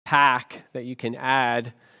hack that you can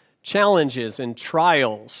add challenges and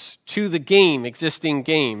trials to the existing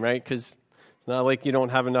game, right? Because it's not like you don't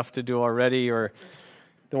have enough to do already or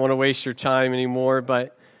don't want to waste your time anymore.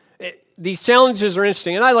 But these challenges are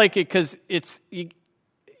interesting, and I like it because it's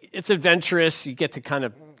adventurous. You get to kind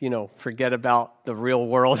of, forget about the real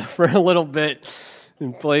world for a little bit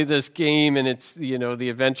and play this game, and it's, the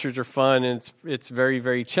adventures are fun, and it's very,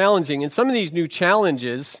 very challenging. And some of these new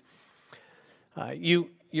challenges,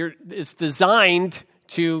 it's designed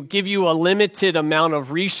to give you a limited amount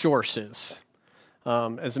of resources.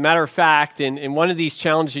 As a matter of fact, in one of these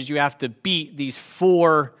challenges, you have to beat these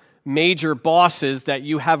 4 major bosses that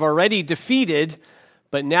you have already defeated,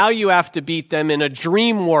 but now you have to beat them in a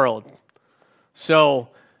dream world.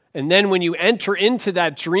 And then when you enter into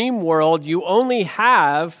that dream world, you only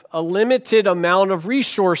have a limited amount of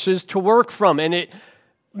resources to work from.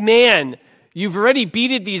 And you've already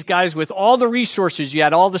beaten these guys with all the resources. You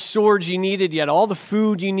had all the swords you needed, you had all the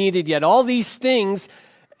food you needed, you had all these things,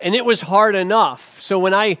 and it was hard enough. So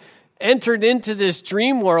when I entered into this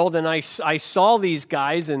dream world and I saw these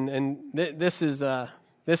guys, and this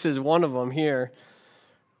is one of them here.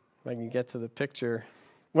 If I can get to the picture.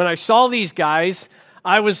 When I saw these guys,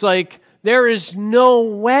 I was like, there is no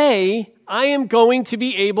way I am going to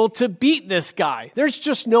be able to beat this guy. There's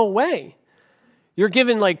just no way. You're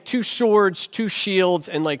given like 2 swords, 2 shields,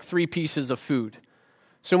 and like 3 pieces of food.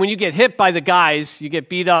 So when you get hit by the guys, you get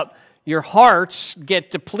beat up, your hearts get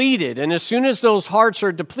depleted. And as soon as those hearts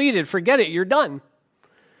are depleted, forget it, you're done.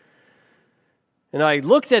 And I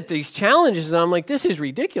looked at these challenges and I'm like, this is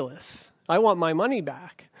ridiculous. I want my money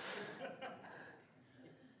back.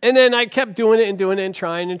 And then I kept doing it and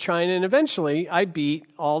trying, and eventually I beat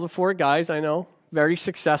all the 4 guys. I know, very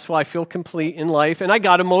successful. I feel complete in life. And I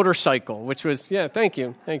got a motorcycle, which was, thank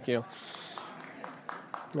you. I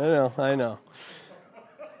know.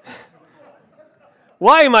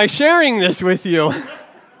 Why am I sharing this with you?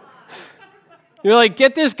 You're like,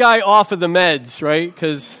 get this guy off of the meds, right?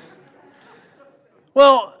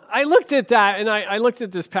 I looked at that, and I looked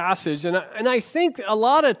at this passage, and I think a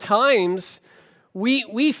lot of times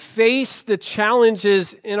we face the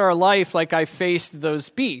challenges in our life like I faced those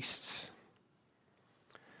beasts.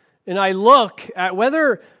 And I look at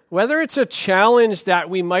whether it's a challenge that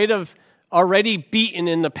we might have already beaten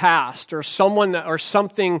in the past, or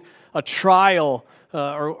something, a trial,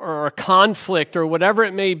 or a conflict, or whatever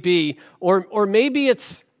it may be, or maybe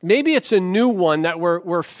it's a new one that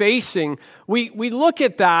we're facing. We look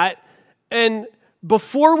at that, and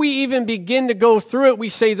before we even begin to go through it, we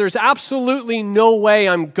say, there's absolutely no way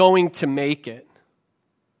I'm going to make it.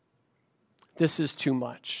 This is too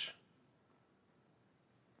much.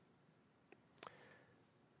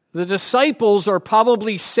 The disciples are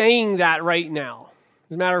probably saying that right now.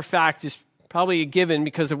 As a matter of fact, it's probably a given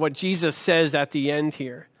because of what Jesus says at the end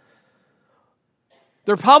here.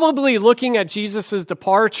 They're probably looking at Jesus'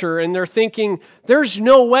 departure and they're thinking, there's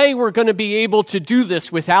no way we're going to be able to do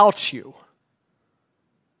this without you.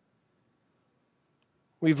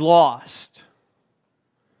 We've lost.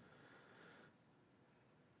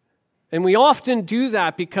 And we often do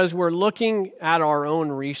that because we're looking at our own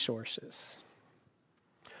resources.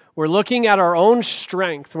 We're looking at our own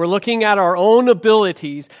strength. We're looking at our own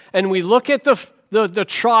abilities. And we look at the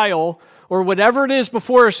trial or whatever it is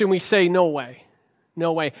before us and we say, no way.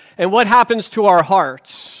 No way. And what happens to our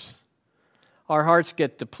hearts? Our hearts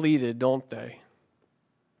get depleted, don't they?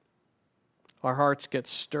 Our hearts get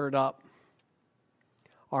stirred up.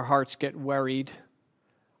 Our hearts get worried.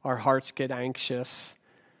 Our hearts get anxious.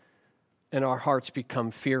 And our hearts become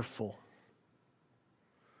fearful.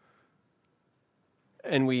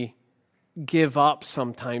 And we give up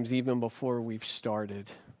sometimes even before we've started.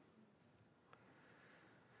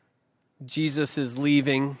 Jesus is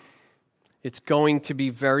leaving. It's going to be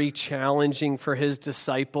very challenging for his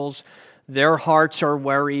disciples. Their hearts are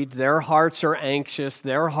worried. Their hearts are anxious.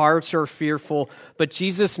 Their hearts are fearful. But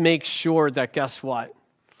Jesus makes sure that, guess what?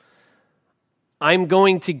 I'm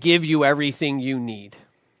going to give you everything you need.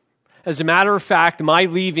 As a matter of fact, my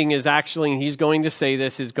leaving is actually, and he's going to say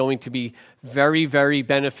this, is going to be very, very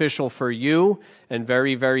beneficial for you and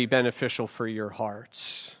very, very beneficial for your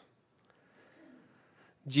hearts.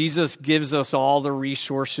 Jesus gives us all the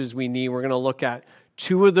resources we need. We're going to look at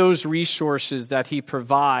 2 of those resources that he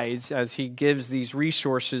provides as he gives these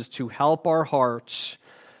resources to help our hearts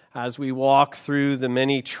as we walk through the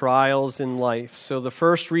many trials in life. So the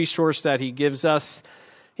first resource that he gives us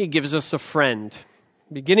a friend.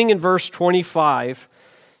 Beginning in verse 25,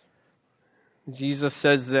 Jesus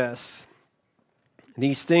says this,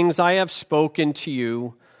 "These things I have spoken to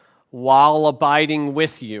you while abiding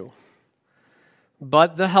with you.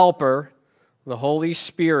 But the Helper, the Holy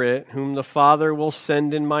Spirit, whom the Father will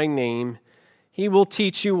send in my name, he will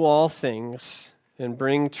teach you all things and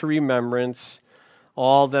bring to remembrance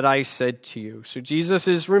all that I said to you. So Jesus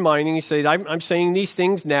is reminding, he said, I'm saying these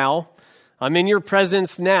things now. I'm in your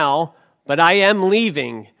presence now, but I am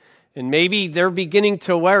leaving. And maybe they're beginning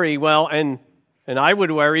to worry. Well, and I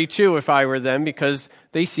would worry too if I were them, because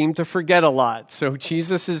they seem to forget a lot. So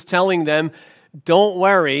Jesus is telling them, don't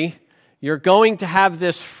worry. You're going to have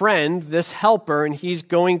this friend, this helper, and he's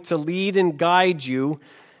going to lead and guide you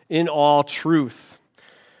in all truth.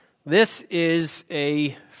 This is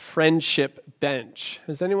a friendship bench.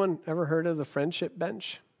 Has anyone ever heard of the friendship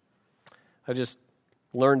bench? I just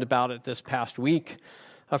learned about it this past week.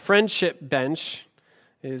 A friendship bench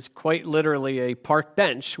is quite literally a park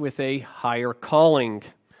bench with a higher calling.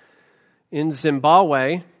 In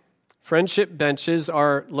Zimbabwe, friendship benches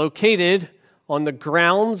are located on the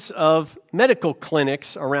grounds of medical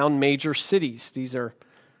clinics around major cities. These are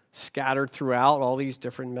scattered throughout all these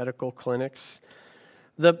different medical clinics.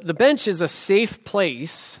 The bench is a safe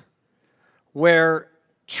place where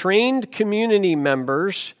trained community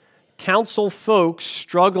members counsel folks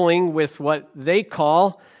struggling with what they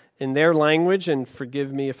call, in their language, and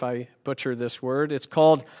forgive me if I butcher this word, it's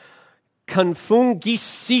called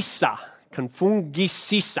confungisisa,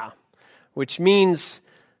 which means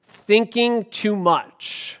thinking too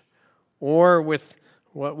much, or with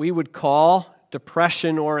what we would call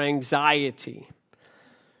depression or anxiety.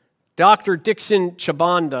 Dr. Dixon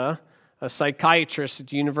Chabanda, a psychiatrist at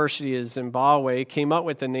the University of Zimbabwe, came up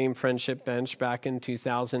with the name Friendship Bench back in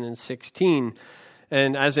 2016.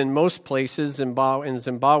 And as in most places in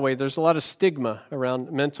Zimbabwe, there's a lot of stigma around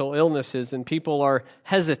mental illnesses, and people are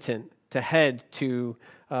hesitant to head to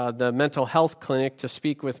the mental health clinic to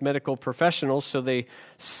speak with medical professionals, so they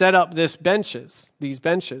set up these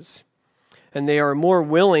benches. And they are more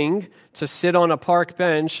willing to sit on a park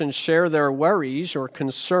bench and share their worries or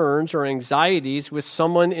concerns or anxieties with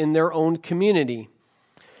someone in their own community.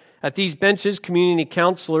 At these benches, community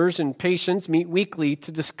counselors and patients meet weekly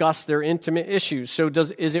to discuss their intimate issues. So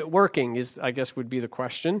is it working, I guess would be the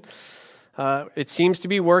question. It seems to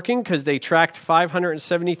be working because they tracked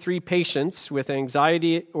 573 patients with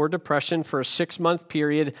anxiety or depression for a 6-month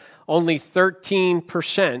period. Only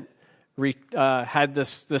 13% had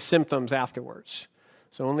the symptoms afterwards.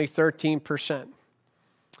 So only 13%.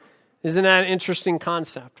 Isn't that an interesting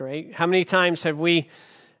concept, right? How many times have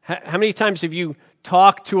you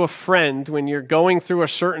talked to a friend when you're going through a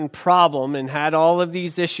certain problem and had all of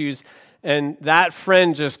these issues, and that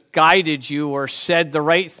friend just guided you or said the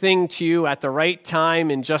right thing to you at the right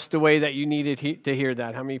time in just the way that you needed to hear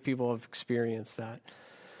that? How many people have experienced that?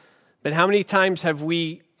 But how many times have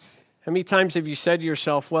you said to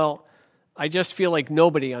yourself, well, I just feel like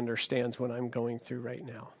nobody understands what I'm going through right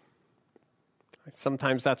now?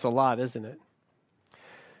 Sometimes that's a lot, isn't it?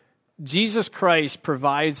 Jesus Christ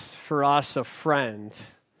provides for us a friend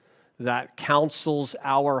that counsels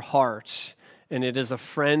our hearts, and it is a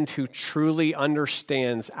friend who truly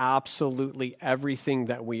understands absolutely everything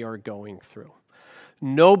that we are going through.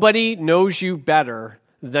 Nobody knows you better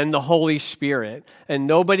than the Holy Spirit, and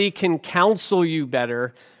nobody can counsel you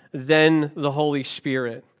better than the Holy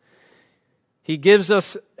Spirit. He gives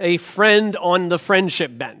us a friend on the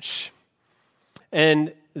friendship bench,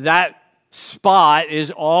 and that spot is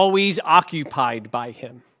always occupied by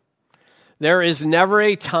him. There is never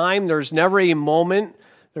a time, there's never a moment,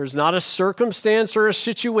 there's not a circumstance or a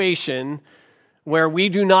situation where we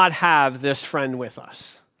do not have this friend with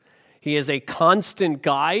us. He is a constant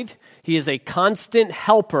guide. He is a constant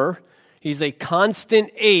helper. He's a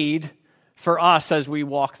constant aid for us as we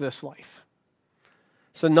walk this life.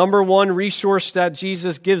 So number one resource that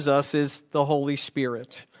Jesus gives us is the Holy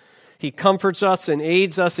Spirit. He comforts us and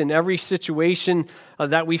aids us in every situation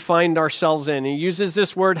that we find ourselves in. He uses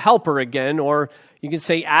this word helper again, or you can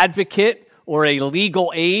say advocate or a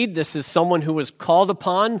legal aid. This is someone who was called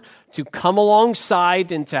upon to come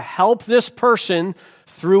alongside and to help this person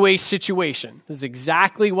through a situation. This is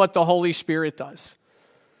exactly what the Holy Spirit does.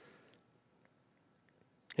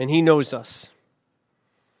 And he knows us.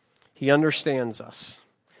 He understands us.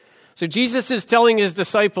 So Jesus is telling his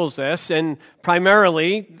disciples this, and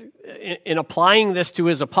primarily in applying this to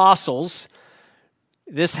his apostles,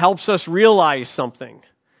 this helps us realize something.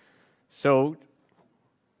 So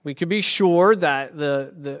we can be sure that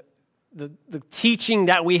the teaching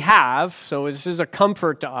that we have, so this is a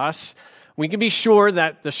comfort to us, we can be sure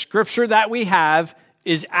that the scripture that we have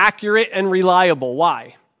is accurate and reliable.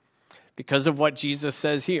 Why? Because of what Jesus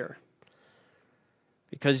says here.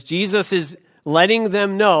 Because Jesus is letting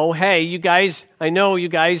them know, hey, you guys, I know you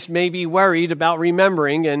guys may be worried about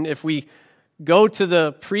remembering, and if we go to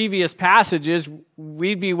the previous passages,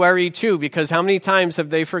 we'd be worried too, because how many times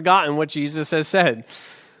have they forgotten what Jesus has said?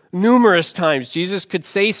 Numerous times. Jesus could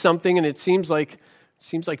say something, and it seems like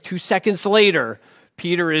 2 seconds later,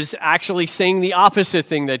 Peter is actually saying the opposite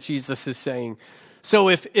thing that Jesus is saying. So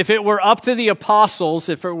if it were up to the apostles,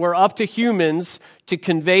 if it were up to humans to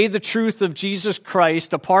convey the truth of Jesus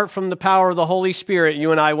Christ apart from the power of the Holy Spirit,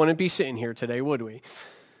 you and I wouldn't be sitting here today, would we?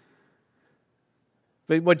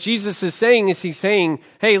 But what Jesus is saying is he's saying,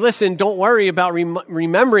 hey, listen, don't worry about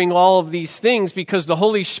remembering all of these things, because the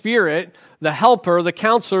Holy Spirit, the helper, the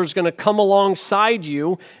counselor, is going to come alongside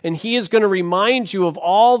you, and he is going to remind you of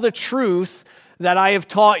all the truth that I have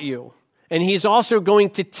taught you. And he's also going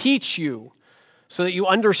to teach you so that you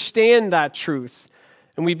understand that truth.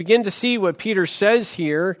 And we begin to see what Peter says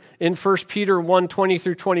here in 1 Peter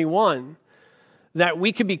 1:20-21. That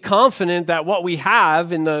we can be confident that what we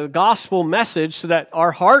have in the gospel message, so that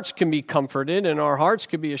our hearts can be comforted and our hearts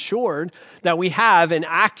can be assured that we have an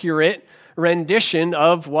accurate rendition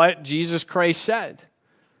of what Jesus Christ said.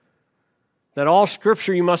 That all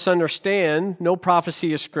Scripture, you must understand, no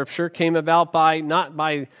prophecy of Scripture came about not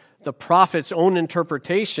by the prophet's own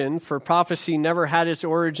interpretation, for prophecy never had its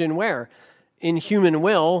origin where? In human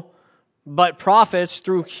will, but prophets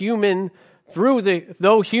though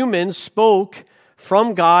humans spoke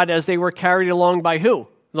from God as they were carried along by who?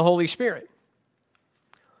 The Holy Spirit.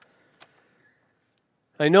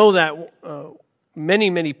 I know that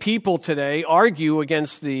many people today argue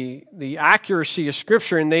against the accuracy of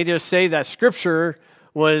Scripture, and they just say that Scripture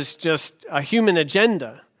was just a human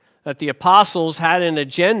agenda, that the apostles had an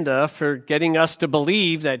agenda for getting us to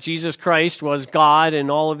believe that Jesus Christ was God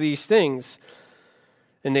and all of these things.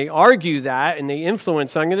 And they argue that, and they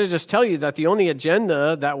influence. I'm going to just tell you that the only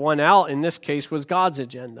agenda that won out in this case was God's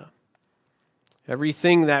agenda.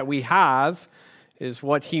 Everything that we have is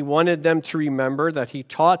what he wanted them to remember, that he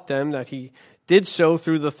taught them, that he did so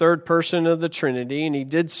through the third person of the Trinity, and he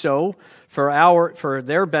did so for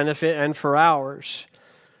their benefit and for ours.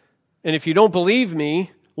 And if you don't believe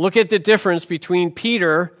me, look at the difference between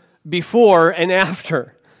Peter before and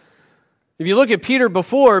after. If you look at Peter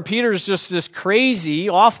before, Peter's just this crazy,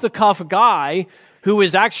 off-the-cuff guy who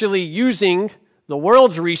is actually using the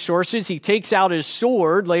world's resources. He takes out his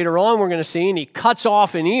sword, later on we're going to see, and he cuts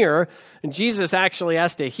off an ear, and Jesus actually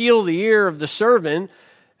has to heal the ear of the servant.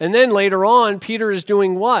 And then later on, Peter is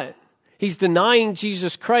doing what? He's denying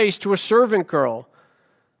Jesus Christ to a servant girl.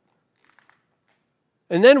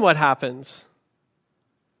 And then what happens?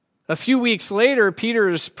 A few weeks later, Peter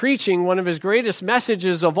is preaching one of his greatest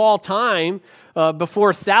messages of all time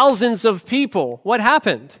before thousands of people. What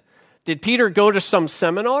happened? Did Peter go to some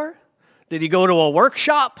seminar? Did he go to a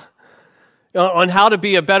workshop on how to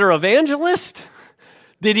be a better evangelist?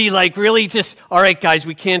 Did he really just, all right, guys,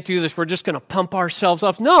 we can't do this. We're just going to pump ourselves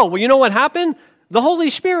up. No, well, you know what happened? The Holy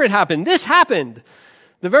Spirit happened. This happened.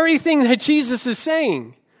 The very thing that Jesus is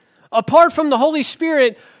saying. Apart from the Holy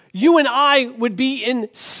Spirit, you and I would be in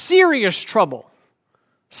serious trouble.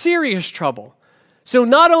 Serious trouble. So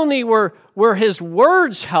not only were his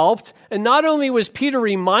words helped, and not only was Peter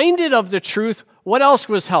reminded of the truth, what else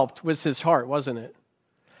was helped? Was his heart, wasn't it?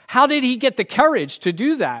 How did he get the courage to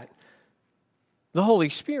do that? The Holy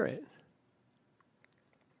Spirit.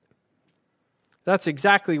 That's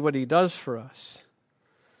exactly what he does for us.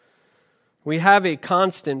 We have a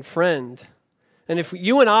constant friend. And if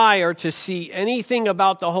you and I are to see anything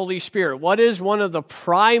about the Holy Spirit, what is one of the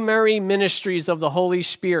primary ministries of the Holy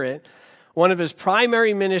Spirit? One of his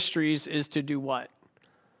primary ministries is to do what?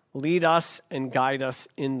 Lead us and guide us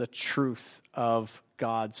in the truth of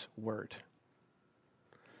God's Word.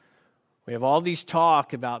 We have all this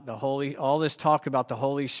talk about the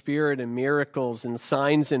Holy Spirit and miracles and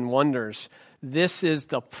signs and wonders. This is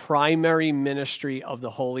the primary ministry of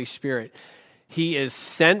the Holy Spirit. He is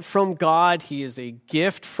sent from God. He is a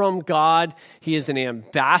gift from God. He is an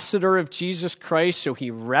ambassador of Jesus Christ, so he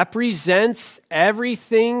represents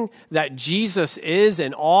everything that Jesus is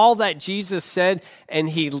and all that Jesus said,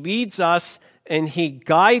 and he leads us and he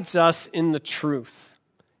guides us in the truth.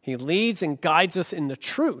 He leads and guides us in the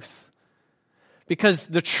truth. Because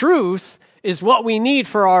the truth is what we need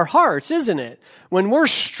for our hearts, isn't it? When we're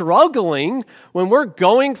struggling, when we're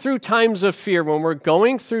going through times of fear, when we're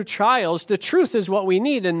going through trials, the truth is what we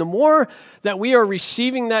need. And the more that we are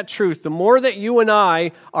receiving that truth, the more that you and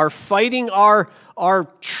I are fighting our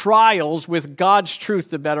trials with God's truth,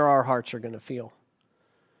 the better our hearts are going to feel.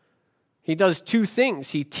 He does two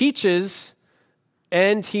things. He teaches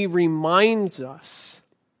and he reminds us.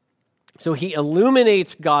 So he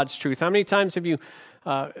illuminates God's truth. How many times have you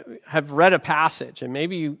have read a passage, and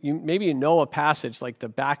maybe you know a passage like the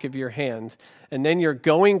back of your hand, and then you're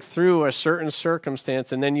going through a certain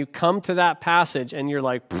circumstance, and then you come to that passage, and you're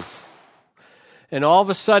like, pfft, and all of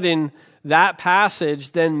a sudden, that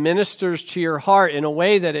passage then ministers to your heart in a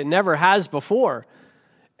way that it never has before.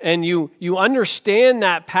 And you understand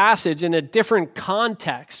that passage in a different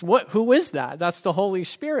context. Who is that? That's the Holy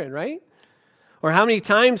Spirit, right? Or how many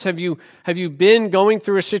times have you been going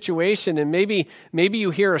through a situation, and maybe you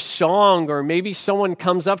hear a song, or maybe someone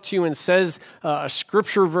comes up to you and says a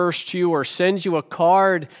scripture verse to you, or sends you a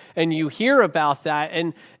card, and you hear about that,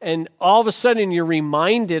 and all of a sudden you're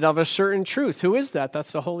reminded of a certain truth. Who is that?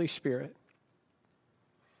 That's the Holy Spirit.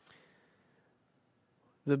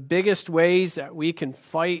 The biggest ways that we can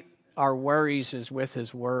fight our worries is with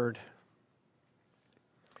His Word.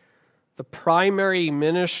 The primary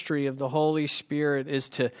ministry of the Holy Spirit is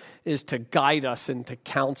to guide us and to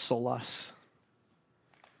counsel us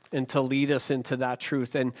and to lead us into that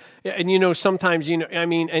truth. And sometimes,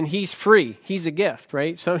 and He's free. He's a gift,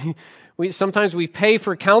 right? So sometimes we pay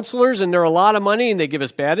for counselors, and they're a lot of money, and they give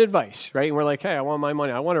us bad advice, right? And we're like, hey, I want my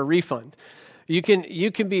money. I want a refund. You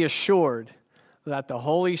can be assured that the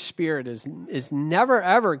Holy Spirit is never,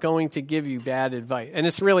 ever going to give you bad advice. And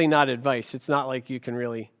it's really not advice. It's not like you can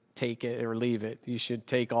really take it or leave it. You should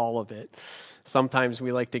take all of it. Sometimes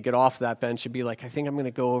we like to get off that bench and be like, I think I'm going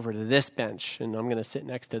to go over to this bench, and I'm going to sit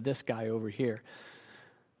next to this guy over here.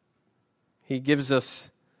 He gives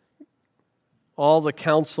us all the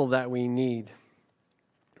counsel that we need.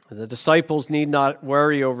 The disciples need not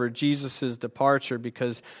worry over Jesus' departure,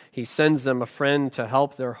 because He sends them a friend to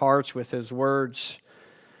help their hearts with His words.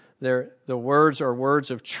 The words are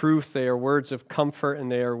words of truth. They are words of comfort,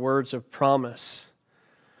 and they are words of promise.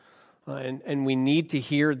 And we need to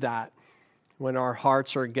hear that when our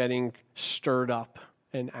hearts are getting stirred up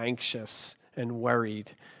and anxious and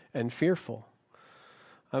worried and fearful.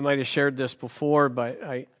 I might have shared this before, but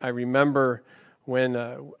I remember when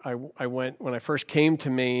I first came to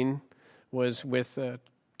Maine, was with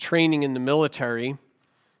training in the military,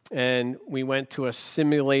 and we went to a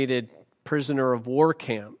simulated prisoner of war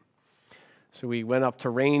camp. So we went up to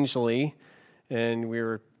Rangeley, and we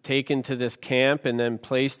were taken to this camp and then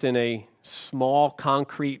placed in a small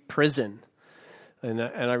concrete prison. And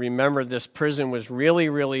I remember this prison was really,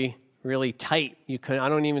 really, really tight. I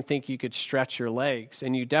don't even think you could stretch your legs,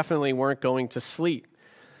 and you definitely weren't going to sleep.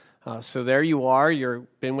 So there you are,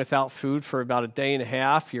 you've been without food for about a day and a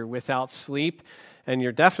half, you're without sleep, and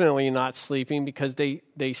you're definitely not sleeping because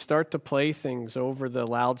they start to play things over the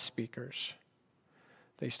loudspeakers.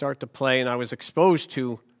 They start to play, and I was exposed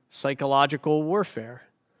to psychological warfare.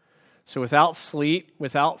 So without sleep,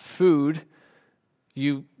 without food,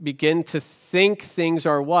 you begin to think things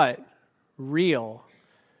are what? Real.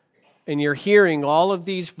 And you're hearing all of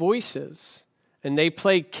these voices, and they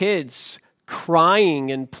play kids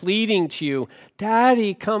crying and pleading to you,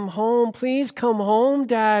 Daddy, come home. Please come home,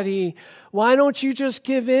 Daddy. Why don't you just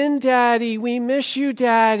give in, Daddy? We miss you,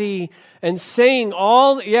 Daddy. And saying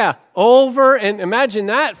over, and imagine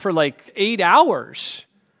that for like 8 hours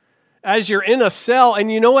as you're in a cell.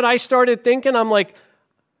 And you know what I started thinking? I'm like,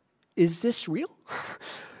 is this real?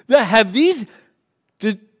 Does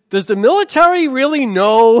the military really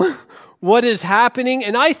know what is happening?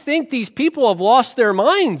 And I think these people have lost their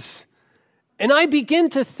minds. And I begin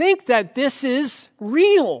to think that this is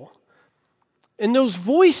real. And those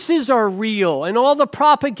voices are real. And all the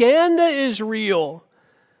propaganda is real.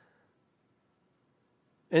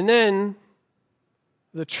 And then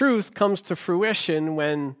the truth comes to fruition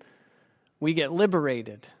when we get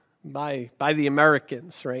liberated by the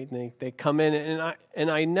Americans, right? They come in,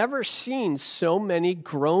 and I never seen so many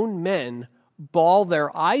grown men bawl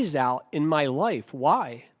their eyes out in my life.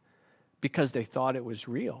 Why? Because they thought it was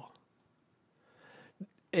real.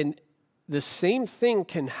 And the same thing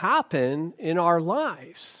can happen in our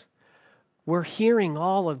lives. We're hearing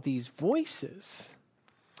all of these voices,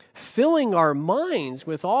 filling our minds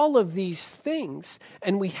with all of these things,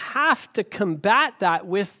 and we have to combat that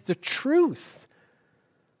with the truth.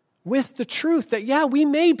 With the truth that, we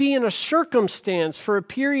may be in a circumstance for a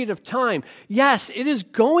period of time. Yes, it is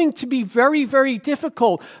going to be very, very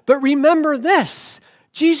difficult, but remember this,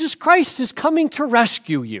 Jesus Christ is coming to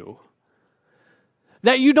rescue you.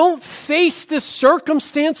 That you don't face this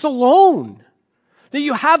circumstance alone. That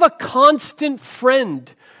you have a constant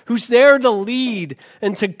friend who's there to lead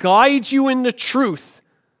and to guide you in the truth.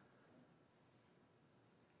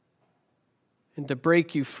 And to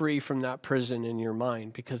break you free from that prison in your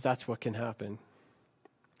mind, because that's what can happen.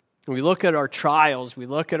 We look at our trials, we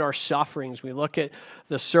look at our sufferings, we look at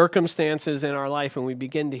the circumstances in our life, and we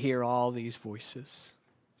begin to hear all these voices.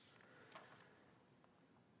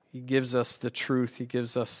 He gives us the truth. He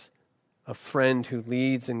gives us a friend who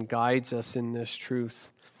leads and guides us in this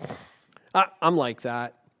truth. I'm like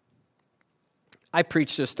that. I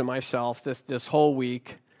preached this to myself this whole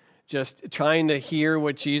week, just trying to hear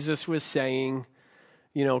what Jesus was saying,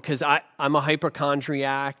 because I'm a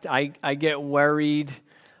hypochondriac. I get worried.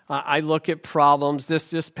 I look at problems.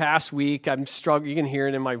 This past week, I'm struggling. You can hear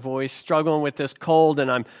it in my voice, struggling with this cold,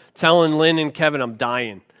 and I'm telling Lynn and Kevin I'm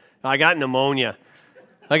dying. I got pneumonia.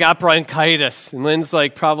 I got bronchitis. And Lynn's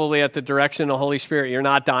like, probably at the direction of the Holy Spirit, you're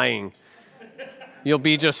not dying. You'll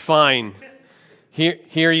be just fine.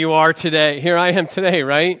 Here you are today. Here I am today,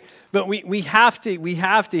 right? But we have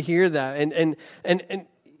to hear that. And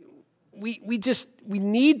we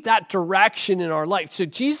need that direction in our life. So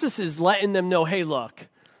Jesus is letting them know, hey, look,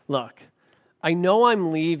 I know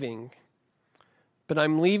I'm leaving, but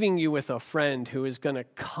I'm leaving you with a friend who is going to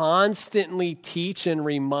constantly teach and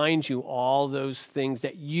remind you all those things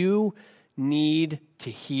that you need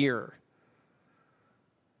to hear.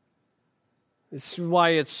 This is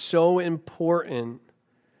why it's so important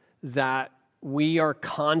that we are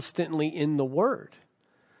constantly in the Word.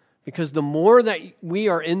 Because the more that we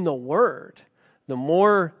are in the Word, the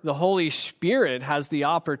more the Holy Spirit has the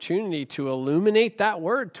opportunity to illuminate that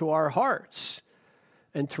Word to our hearts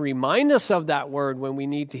and to remind us of that Word when we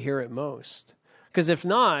need to hear it most. Because if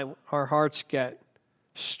not, our hearts get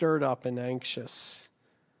stirred up and anxious.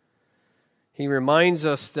 He reminds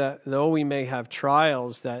us that though we may have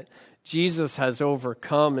trials, that Jesus has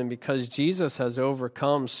overcome, and because Jesus has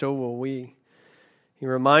overcome, so will we. He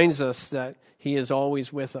reminds us that He is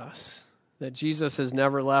always with us, that Jesus has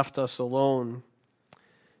never left us alone.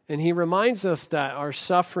 And He reminds us that our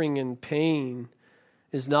suffering and pain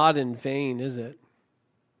is not in vain, is it?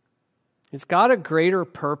 It's got a greater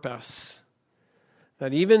purpose.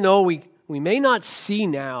 That even though we may not see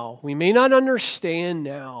now, we may not understand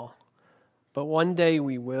now, but one day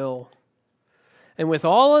we will. And with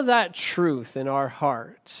all of that truth in our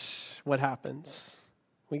hearts, what happens?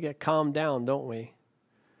 We get calmed down, don't we?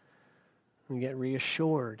 We get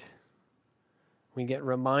reassured. We get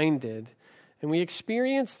reminded. And we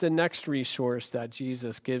experience the next resource that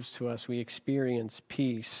Jesus gives to us. We experience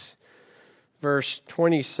peace. Verse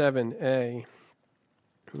 27a.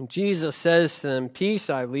 Jesus says to them, "Peace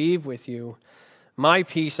I leave with you. My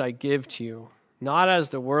peace I give to you. Not as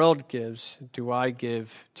the world gives, do I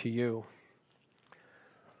give to you."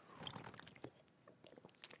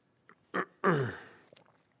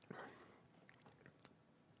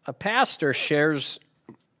 A pastor shares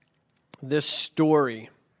this story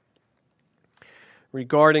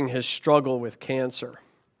regarding his struggle with cancer.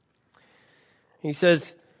 He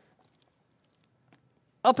says,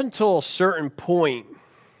 up until a certain point,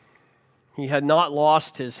 he had not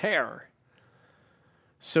lost his hair.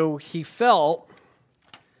 So he felt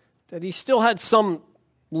that he still had some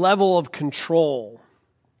level of control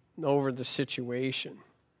over the situation.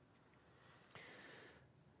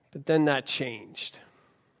 But then that changed.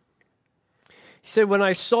 He said, when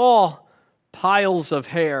I saw piles of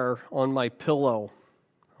hair on my pillow,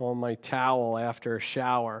 on my towel after a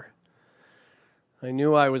shower, I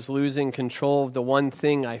knew I was losing control of the one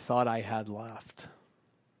thing I thought I had left.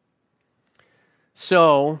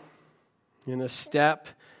 So, in a step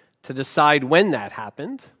to decide when that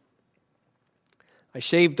happened, I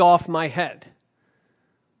shaved off my head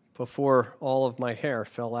before all of my hair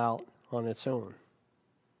fell out on its own.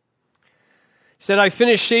 He said, I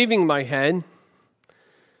finished shaving my head,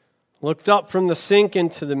 looked up from the sink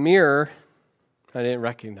into the mirror. I didn't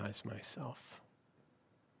recognize myself.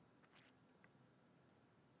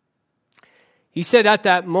 He said, at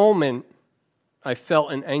that moment, I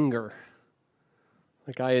felt an anger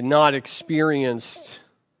like I had not experienced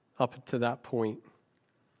up to that point.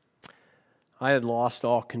 I had lost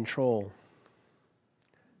all control.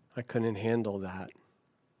 I couldn't handle that.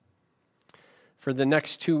 For the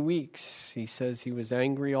next 2 weeks, he says he was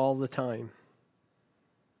angry all the time.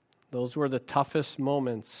 Those were the toughest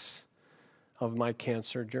moments of my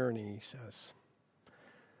cancer journey, he says.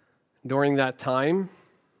 During that time,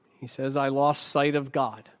 he says, I lost sight of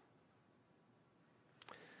God.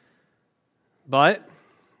 But,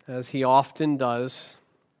 as he often does,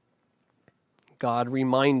 God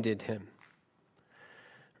reminded him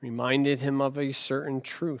of a certain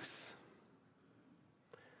truth.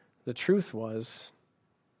 The truth was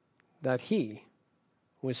that he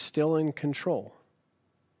was still in control,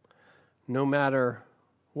 no matter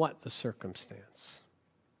what the circumstance.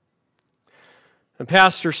 The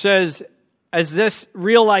pastor says, as this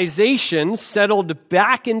realization settled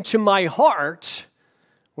back into my heart,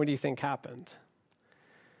 what do you think happened?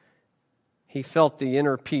 He felt the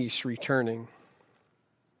inner peace returning.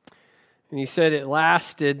 And he said it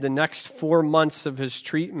lasted the next 4 months of his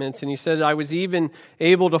treatments. And he said, I was even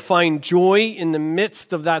able to find joy in the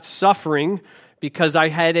midst of that suffering because I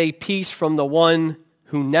had a peace from the one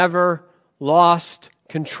who never lost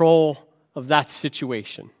control of that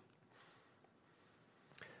situation.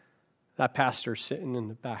 That pastor sitting in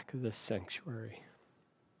the back of this sanctuary.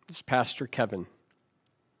 This Pastor Kevin.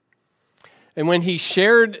 And when he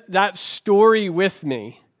shared that story with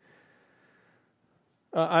me,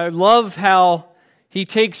 I love how he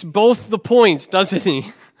takes both the points, doesn't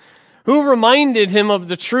he? Who reminded him of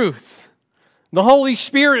the truth? The Holy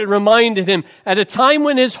Spirit reminded him at a time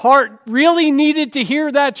when his heart really needed to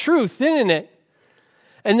hear that truth, didn't it?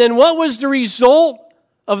 And then what was the result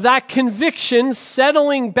of that conviction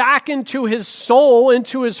settling back into his soul,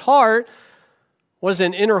 into his heart, was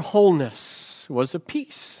an inner wholeness, was a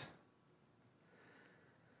peace.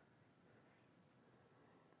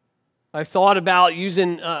 I thought about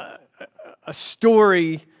using a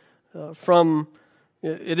story from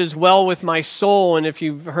It Is Well With My Soul, and if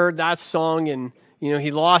you've heard that song, and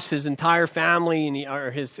he lost his entire family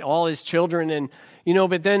and all his children, and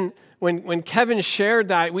but then when Kevin shared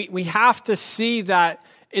that, we have to see that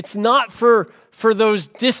it's not for those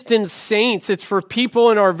distant saints. It's for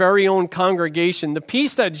people in our very own congregation. The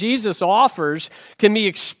peace that Jesus offers can be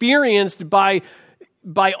experienced by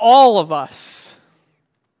all of us.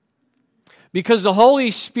 Because the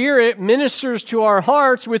Holy Spirit ministers to our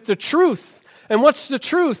hearts with the truth. And what's the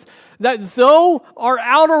truth? That though our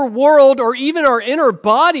outer world or even our inner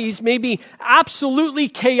bodies may be absolutely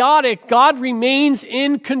chaotic, God remains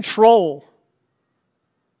in control.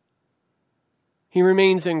 He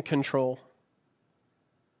remains in control.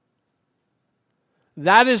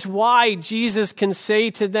 That is why Jesus can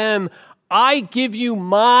say to them, I give you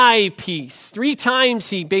my peace. 3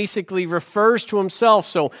 times he basically refers to himself.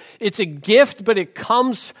 So it's a gift, but it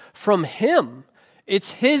comes from him.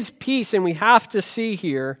 It's his peace, and we have to see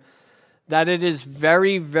here that it is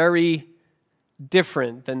very, very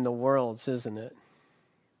different than the world's, isn't it?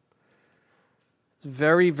 It's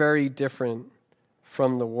very, very different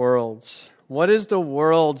from the world's. What is the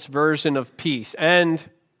world's version of peace? And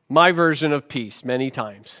my version of peace many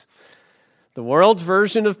times. The world's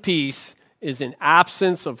version of peace is an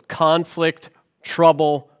absence of conflict,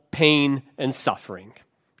 trouble, pain, and suffering.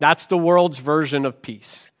 That's the world's version of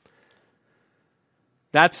peace.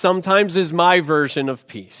 That sometimes is my version of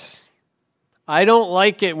peace. I don't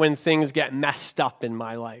like it when things get messed up in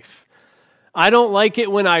my life. I don't like it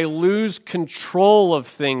when I lose control of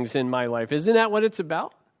things in my life. Isn't that what it's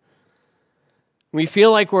about? We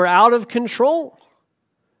feel like we're out of control.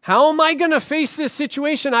 How am I going to face this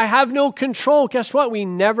situation? I have no control. Guess what? We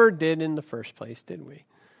never did in the first place, did we?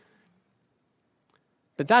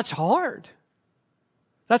 But that's hard.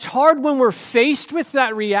 That's hard when we're faced with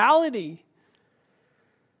that reality.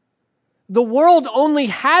 The world only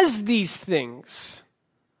has these things.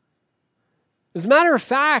 As a matter of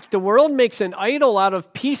fact, the world makes an idol out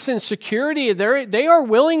of peace and security. They are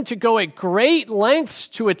willing to go at great lengths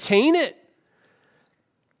to attain it.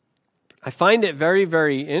 I find it very,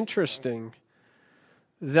 very interesting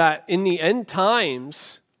that in the end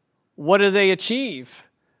times, what do they achieve?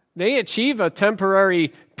 They achieve a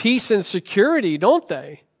temporary peace and security, don't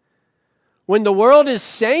they? When the world is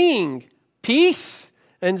saying peace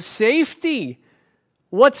and safety,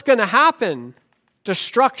 what's going to happen?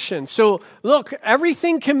 Destruction. So look,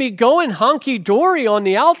 everything can be going hunky-dory on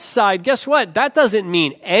the outside. Guess what? That doesn't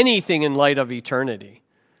mean anything in light of eternity.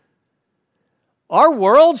 Our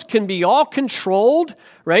worlds can be all controlled,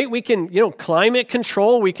 right? We can, climate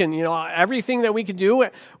control. We can, everything that we can do.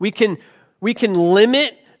 We can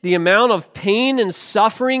limit the amount of pain and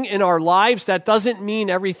suffering in our lives. That doesn't mean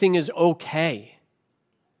everything is okay.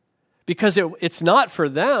 Because it's not for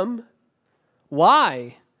them.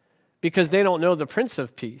 Why? Because they don't know the Prince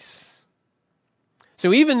of Peace.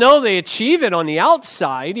 So even though they achieve it on the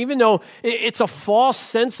outside, even though it's a false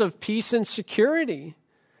sense of peace and security,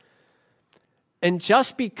 and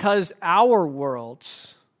just because our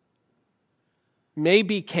worlds may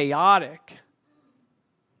be chaotic,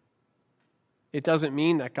 it doesn't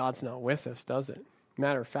mean that God's not with us, does it?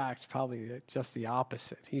 Matter of fact, it's probably just the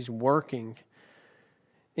opposite. He's working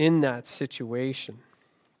in that situation.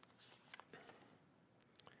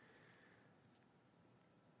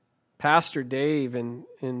 Pastor Dave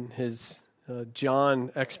in his John,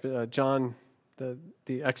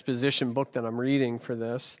 the exposition book that I'm reading for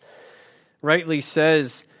this, rightly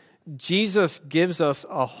says, Jesus gives us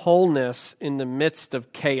a wholeness in the midst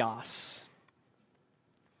of chaos,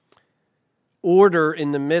 order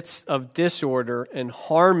in the midst of disorder, and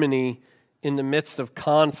harmony in the midst of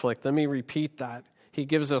conflict. Let me repeat that. He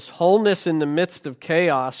gives us wholeness in the midst of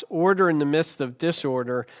chaos, order in the midst of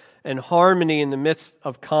disorder, and harmony in the midst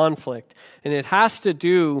of conflict. And it has to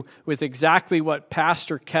do with exactly what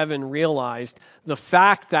Pastor Kevin realized, the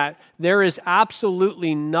fact that there is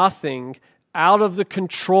absolutely nothing out of the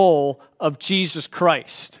control of Jesus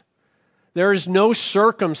Christ. There is no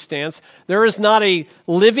circumstance. There is not a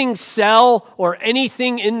living cell or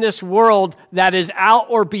anything in this world that is out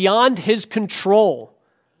or beyond his control.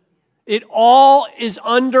 It all is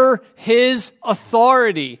under his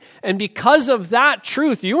authority. And because of that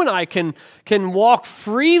truth, you and I can walk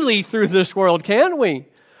freely through this world, can't we?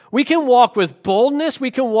 We can walk with boldness,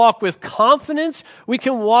 we can walk with confidence, we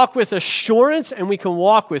can walk with assurance, and we can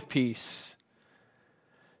walk with peace.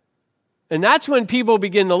 And that's when people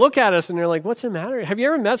begin to look at us and they're like, what's the matter? Have you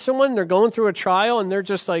ever met someone, they're going through a trial and they're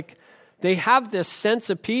just like, they have this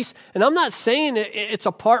sense of peace. And I'm not saying it's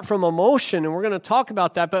apart from emotion, and we're going to talk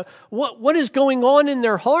about that, but what is going on in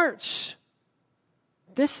their hearts?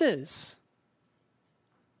 This is.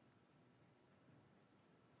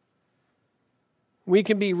 We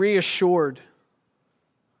can be reassured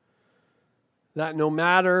that no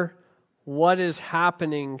matter what is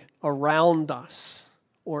happening around us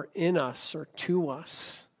or in us or to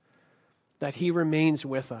us, that he remains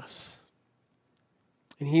with us.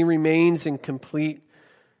 And he remains in complete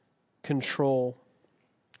control.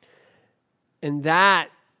 And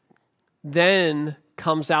that then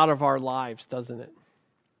comes out of our lives, doesn't it?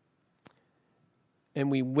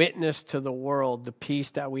 And we witness to the world the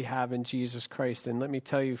peace that we have in Jesus Christ. And let me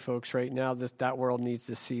tell you, folks, right now, that world needs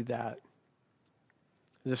to see that.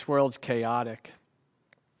 This world's chaotic.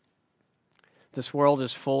 This world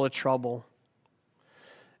is full of trouble.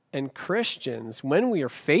 And Christians, when we are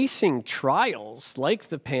facing trials like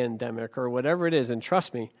the pandemic or whatever it is, and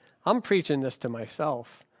trust me, I'm preaching this to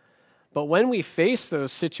myself, but when we face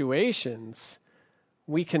those situations,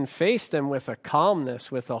 we can face them with a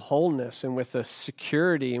calmness, with a wholeness, and with a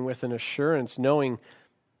security and with an assurance, knowing,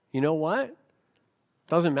 you know what?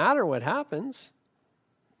 Doesn't matter what happens.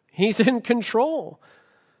 He's in control.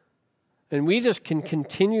 And we just can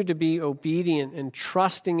continue to be obedient and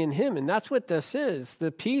trusting in him. And that's what this is. The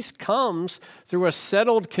peace comes through a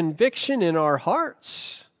settled conviction in our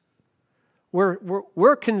hearts.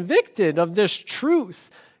 We're convicted of this truth.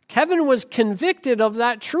 Kevin was convicted of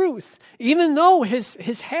that truth, even though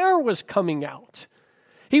his hair was coming out.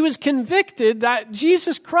 He was convicted that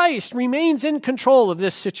Jesus Christ remains in control of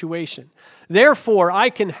this situation. Therefore, I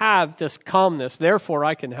can have this calmness. Therefore,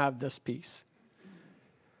 I can have this peace.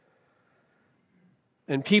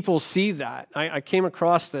 And people see that. I came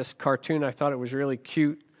across this cartoon. I thought it was really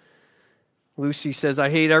cute. Lucy says, I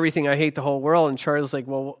hate everything. I hate the whole world. And Charlie's like,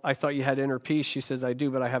 well, I thought you had inner peace. She says, I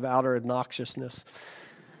do, but I have outer obnoxiousness.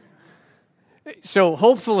 So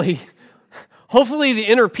hopefully the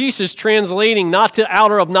inner peace is translating not to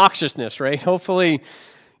outer obnoxiousness, right? Hopefully,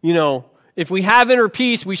 if we have inner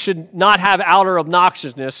peace, we should not have outer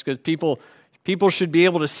obnoxiousness, because people should be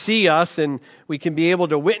able to see us, and we can be able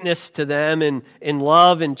to witness to them in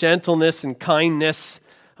love and gentleness and kindness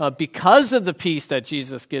because of the peace that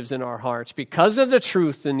Jesus gives in our hearts, because of the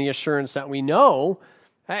truth and the assurance that we know,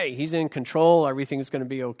 hey, he's in control, everything's going to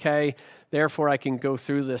be okay, therefore I can go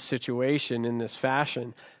through this situation in this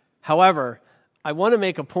fashion. However, I want to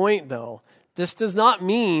make a point, though. This does not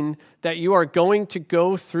mean that you are going to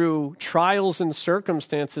go through trials and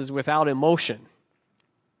circumstances without emotion.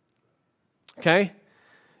 Okay?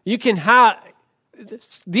 You can have,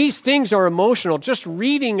 these things are emotional. Just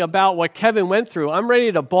reading about what Kevin went through, I'm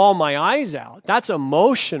ready to bawl my eyes out. That's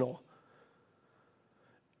emotional.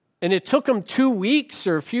 And it took him 2 weeks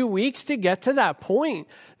or a few weeks to get to that point.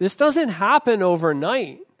 This doesn't happen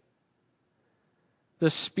overnight.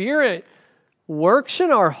 The Spirit works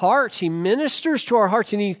in our hearts. He ministers to our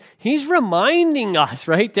hearts, and he's reminding us,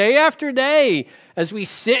 right, day after day, as we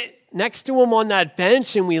sit next to him on that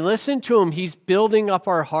bench and we listen to him, he's building up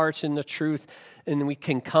our hearts in the truth, and we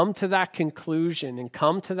can come to that conclusion and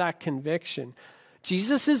come to that conviction.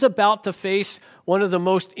 Jesus is about to face one of the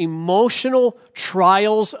most emotional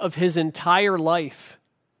trials of his entire life.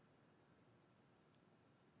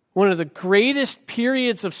 One of the greatest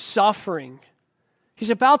periods of suffering.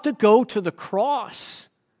 He's about to go to the cross.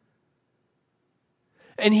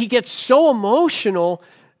 And he gets so emotional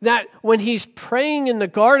that when he's praying in the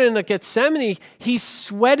Garden of Gethsemane, he's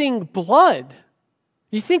sweating blood.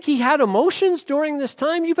 You think he had emotions during this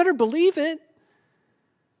time? You better believe it.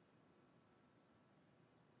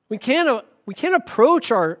 We can't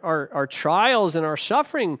approach our trials and our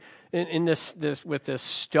suffering in this with this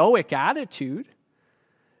stoic attitude.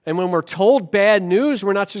 And when we're told bad news,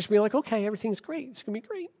 we're not just being like, okay, everything's great. It's going to be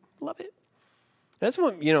great. Love it. That's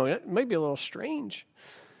what, it might be a little strange.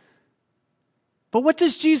 But what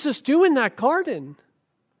does Jesus do in that garden?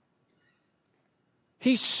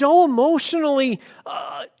 He's so emotionally,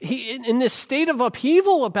 in this state of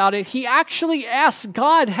upheaval about it, he actually asks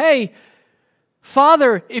God, hey,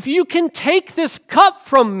 Father, if you can take this cup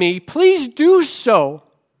from me, please do so.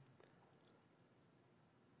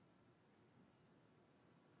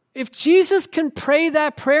 If Jesus can pray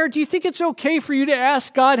that prayer, do you think it's okay for you to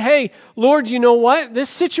ask God, hey, Lord, you know what? This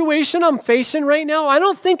situation I'm facing right now, I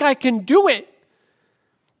don't think I can do it.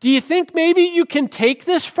 Do you think maybe you can take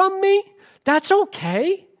this from me? That's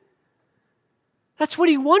okay. That's what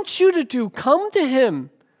he wants you to do. Come to him.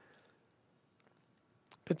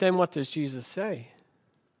 But then what does Jesus say?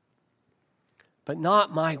 But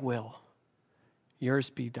not my will, yours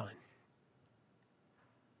be done.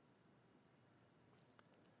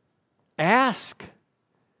 Ask.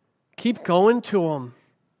 Keep going to him.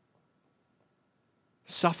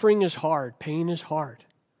 Suffering is hard. Pain is hard.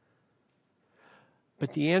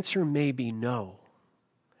 But the answer may be no.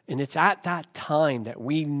 And it's at that time that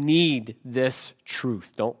we need this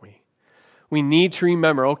truth, don't we? We need to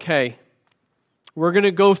remember, okay, we're going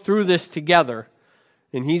to go through this together,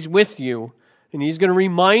 and he's with you, and he's going to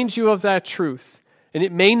remind you of that truth. And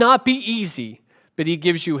it may not be easy, but he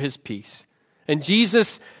gives you his peace. And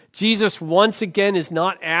Jesus once again is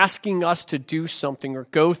not asking us to do something or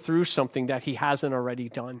go through something that he hasn't already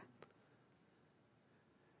done.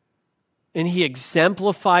 And he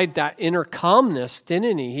exemplified that inner calmness,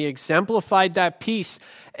 didn't he? He exemplified that peace.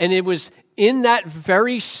 And it was in that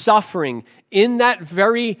very suffering, in that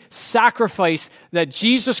very sacrifice, that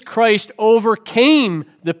Jesus Christ overcame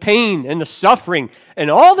the pain and the suffering and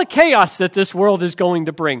all the chaos that this world is going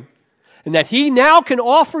to bring. And that he now can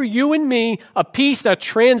offer you and me a peace that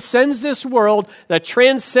transcends this world, that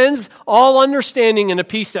transcends all understanding, and a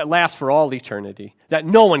peace that lasts for all eternity, that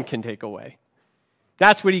no one can take away.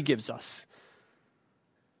 That's what he gives us.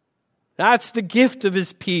 That's the gift of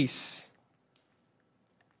his peace.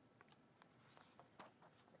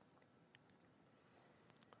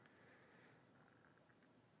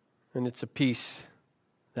 And it's a peace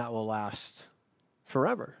that will last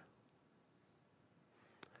forever.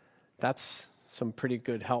 That's some pretty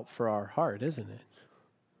good help for our heart, isn't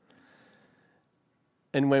it?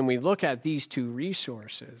 And when we look at these two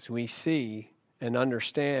resources, we see and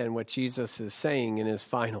understand what Jesus is saying in his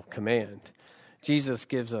final command. Jesus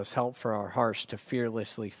gives us help for our hearts to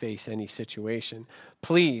fearlessly face any situation.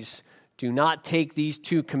 Please do not take these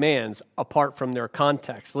two commands apart from their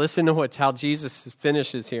context. Listen to how Jesus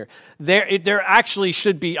finishes here. There actually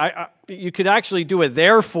should be, you could actually do a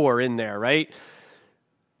therefore in there, right?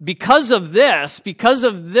 Because of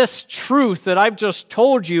this truth that I've just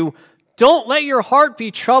told you, don't let your heart be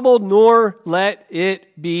troubled, nor let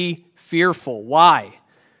it be fearful. Why?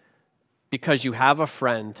 Because you have a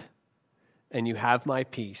friend, and you have my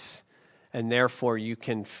peace, and therefore you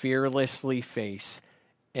can fearlessly face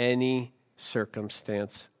any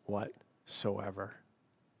circumstance whatsoever.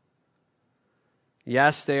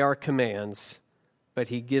 Yes, they are commands, but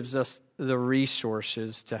he gives us the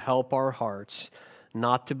resources to help our hearts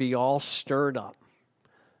not to be all stirred up,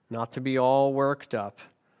 not to be all worked up,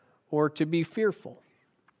 or to be fearful.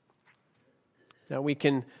 That we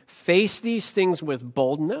can face these things with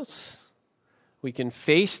boldness. We can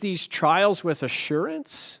face these trials with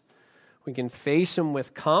assurance. We can face them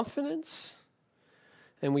with confidence.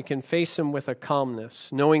 And we can face them with a calmness,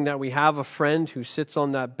 knowing that we have a friend who sits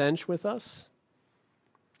on that bench with us,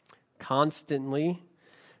 constantly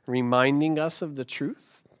reminding us of the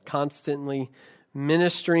truth, constantly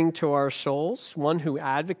ministering to our souls, one who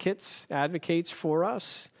advocates for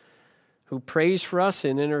us, who prays for us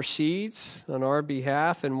and intercedes on our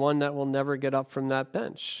behalf, and one that will never get up from that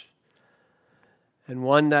bench. And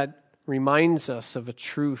one that reminds us of a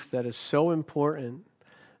truth that is so important,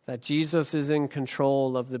 that Jesus is in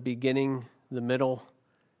control of the beginning, the middle,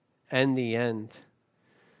 and the end.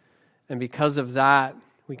 And because of that,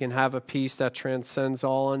 we can have a peace that transcends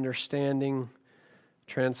all understanding,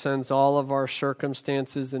 transcends all of our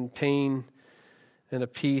circumstances and pain, and a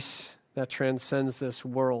peace that transcends this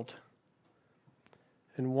world,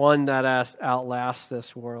 and one that outlasts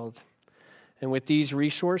this world. And with these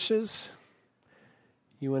resources,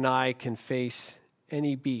 you and I can face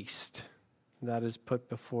any beast that is put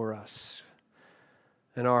before us,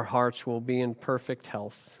 and our hearts will be in perfect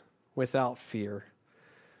health, without fear,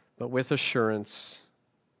 but with assurance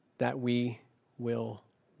that we will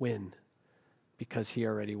win because he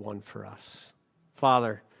already won for us.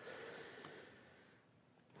 Father,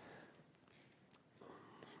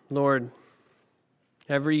 Lord,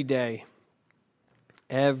 every day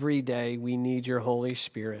we need your Holy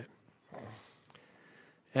Spirit.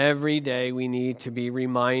 Every day we need to be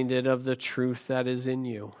reminded of the truth that is in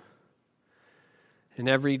you. And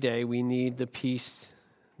every day we need the peace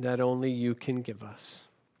that only you can give us.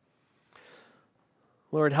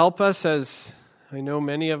 Lord, help us, as I know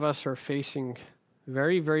many of us are facing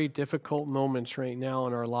very, very difficult moments right now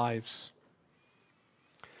in our lives.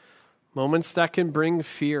 Moments that can bring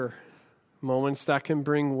fear, moments that can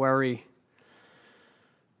bring worry.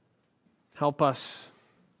 Help us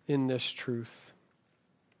in this truth.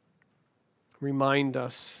 Remind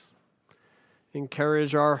us,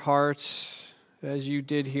 encourage our hearts as you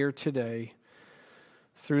did here today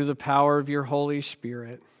through the power of your Holy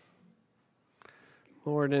Spirit.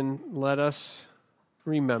 Lord, and let us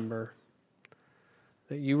remember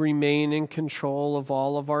that you remain in control of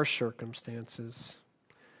all of our circumstances,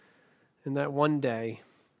 and that one day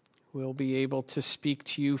we'll be able to speak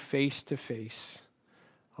to you face to face,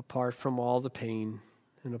 apart from all the pain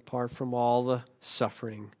and apart from all the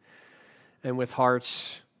suffering, and with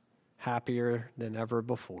hearts happier than ever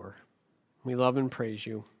before. We love and praise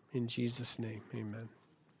you. In Jesus' name, amen.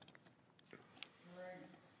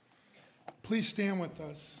 Please stand with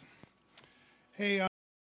us. Hey,